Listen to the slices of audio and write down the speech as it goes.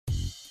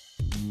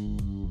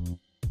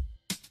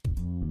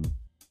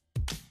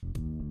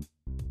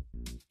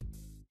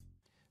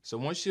So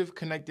once you've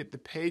connected the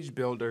page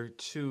builder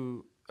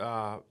to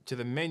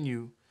the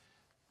menu,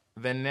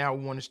 then now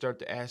we want to start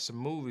to add some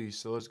movies.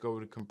 So let's go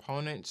to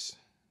components,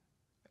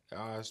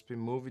 spin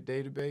movie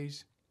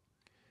database,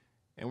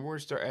 and we're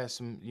gonna start add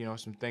some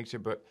some things here.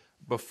 But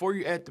before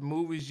you add the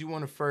movies, you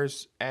want to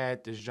first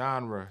add the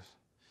genre.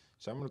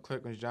 So I'm gonna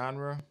click on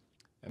genre,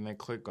 and then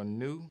click on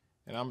new,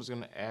 and I'm just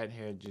gonna add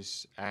here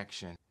just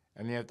action.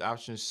 And you have the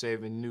option of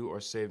save in new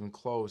or save and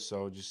close.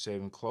 So just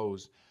save and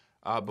close.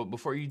 But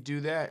before you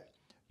do that,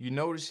 you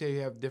notice here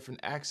you have different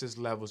access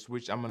levels,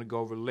 which I'm gonna go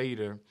over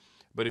later.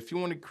 But if you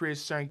want to create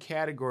certain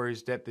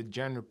categories that the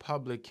general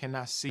public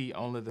cannot see,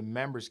 only the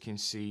members can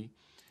see,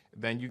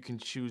 then you can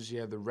choose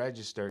here the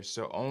register.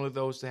 So only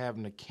those that have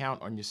an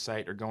account on your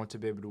site are going to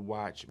be able to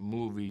watch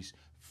movies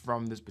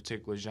from this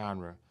particular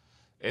genre.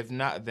 If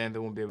not, then they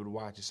won't be able to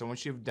watch it. So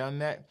once you've done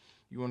that,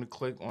 you want to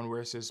click on where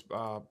it says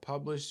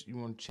publish. You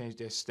want to change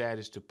that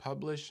status to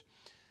publish,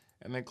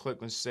 and then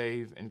click on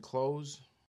save and close.